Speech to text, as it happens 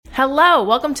Hello,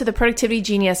 welcome to the Productivity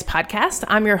Genius podcast.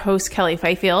 I'm your host, Kelly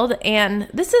Fifield, and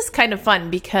this is kind of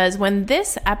fun because when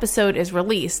this episode is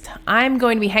released, I'm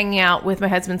going to be hanging out with my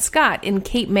husband, Scott, in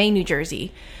Cape May, New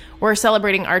Jersey. We're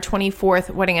celebrating our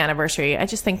 24th wedding anniversary. I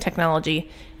just think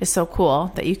technology is so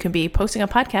cool that you can be posting a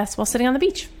podcast while sitting on the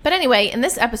beach. But anyway, in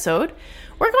this episode,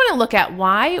 we're going to look at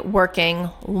why working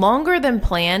longer than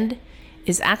planned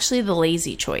is actually the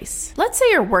lazy choice. Let's say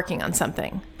you're working on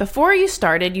something. Before you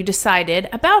started, you decided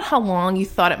about how long you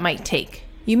thought it might take.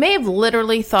 You may have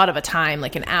literally thought of a time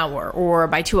like an hour or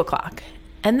by 2 o'clock.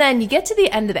 And then you get to the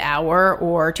end of the hour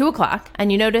or 2 o'clock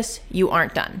and you notice you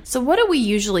aren't done. So what do we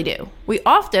usually do? We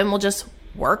often will just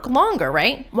work longer,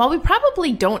 right? While we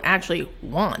probably don't actually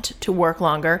want to work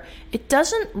longer, it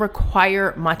doesn't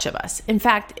require much of us. In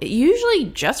fact, it usually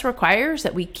just requires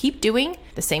that we keep doing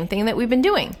the same thing that we've been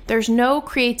doing. There's no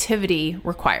creativity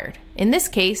required. In this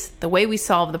case, the way we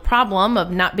solve the problem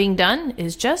of not being done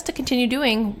is just to continue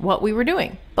doing what we were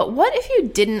doing. But what if you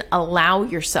didn't allow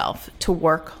yourself to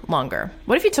work longer?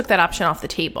 What if you took that option off the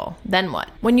table? Then what?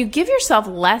 When you give yourself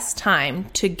less time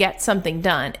to get something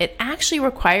done, it actually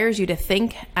requires you to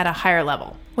think at a higher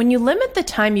level. When you limit the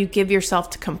time you give yourself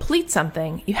to complete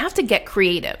something, you have to get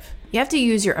creative. You have to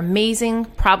use your amazing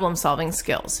problem-solving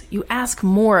skills. You ask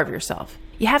more of yourself.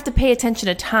 You have to pay attention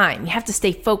to time. You have to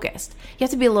stay focused. You have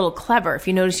to be a little clever if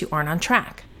you notice you aren't on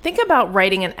track. Think about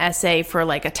writing an essay for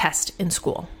like a test in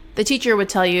school. The teacher would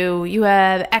tell you, you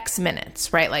have X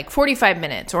minutes, right? Like 45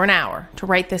 minutes or an hour to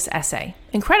write this essay.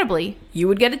 Incredibly, you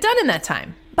would get it done in that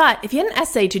time. But if you had an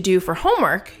essay to do for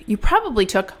homework, you probably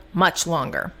took much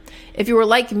longer. If you were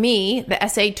like me, the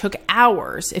essay took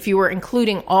hours if you were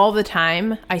including all the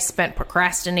time I spent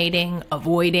procrastinating,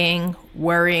 avoiding,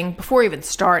 worrying before even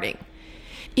starting.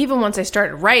 Even once I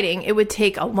started writing, it would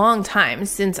take a long time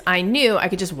since I knew I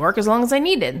could just work as long as I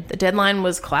needed. The deadline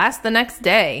was class the next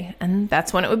day, and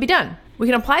that's when it would be done. We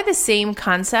can apply the same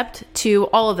concept to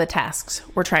all of the tasks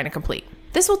we're trying to complete.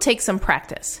 This will take some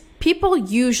practice. People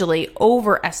usually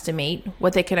overestimate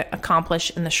what they can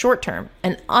accomplish in the short term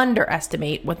and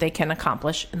underestimate what they can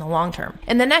accomplish in the long term.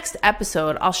 In the next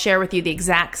episode, I'll share with you the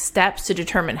exact steps to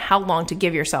determine how long to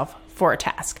give yourself for a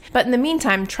task. But in the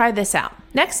meantime, try this out.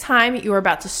 Next time you are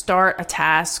about to start a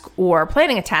task or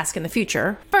planning a task in the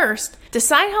future, first,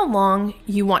 decide how long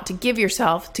you want to give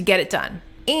yourself to get it done.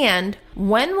 And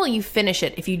when will you finish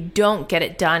it if you don't get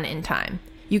it done in time?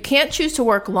 You can't choose to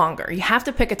work longer. You have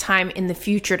to pick a time in the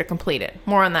future to complete it.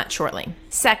 More on that shortly.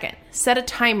 Second, set a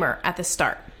timer at the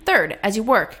start. Third, as you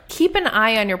work, keep an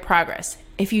eye on your progress.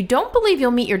 If you don't believe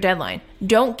you'll meet your deadline,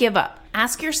 don't give up.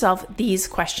 Ask yourself these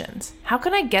questions. How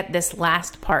can I get this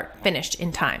last part finished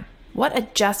in time? What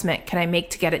adjustment can I make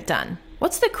to get it done?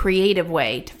 What's the creative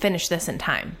way to finish this in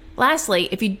time? Lastly,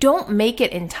 if you don't make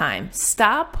it in time,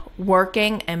 stop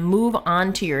working and move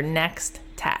on to your next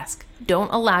task.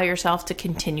 Don't allow yourself to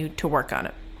continue to work on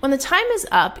it. When the time is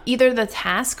up, either the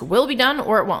task will be done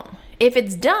or it won't. If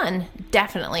it's done,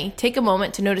 definitely take a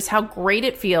moment to notice how great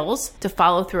it feels to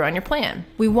follow through on your plan.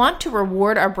 We want to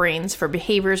reward our brains for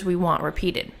behaviors we want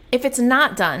repeated. If it's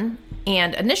not done,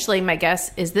 and initially my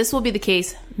guess is this will be the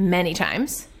case many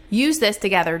times, use this to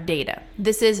gather data.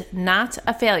 This is not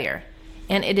a failure,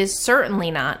 and it is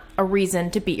certainly not a reason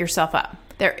to beat yourself up.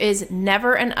 There is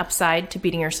never an upside to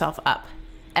beating yourself up,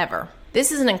 ever.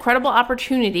 This is an incredible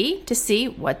opportunity to see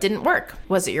what didn't work.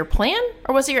 Was it your plan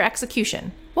or was it your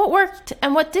execution? What worked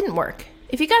and what didn't work?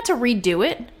 If you got to redo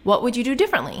it, what would you do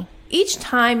differently? Each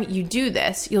time you do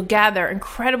this, you'll gather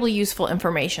incredibly useful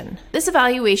information. This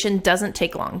evaluation doesn't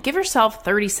take long. Give yourself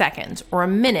 30 seconds or a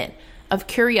minute of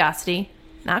curiosity,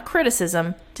 not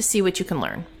criticism, to see what you can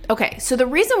learn. Okay, so the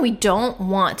reason we don't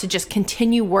want to just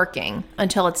continue working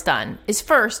until it's done is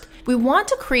first, we want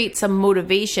to create some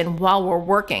motivation while we're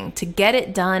working to get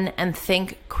it done and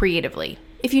think creatively.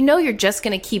 If you know you're just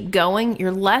going to keep going,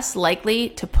 you're less likely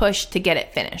to push to get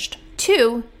it finished.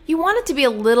 Two, you want it to be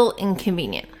a little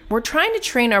inconvenient. We're trying to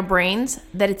train our brains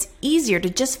that it's easier to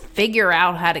just figure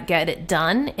out how to get it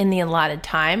done in the allotted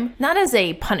time, not as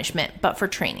a punishment, but for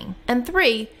training. And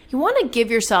three, you want to give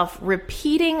yourself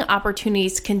repeating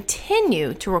opportunities to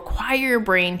continue to require your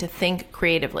brain to think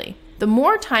creatively. The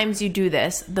more times you do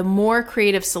this, the more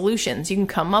creative solutions you can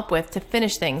come up with to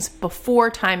finish things before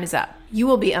time is up. You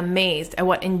will be amazed at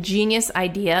what ingenious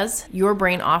ideas your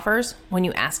brain offers when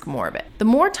you ask more of it. The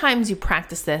more times you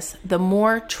practice this, the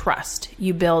more trust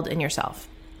you build in yourself.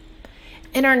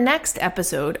 In our next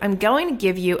episode, I'm going to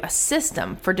give you a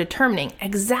system for determining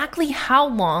exactly how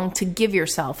long to give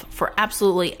yourself for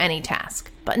absolutely any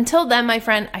task. But until then, my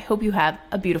friend, I hope you have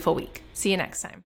a beautiful week. See you next time.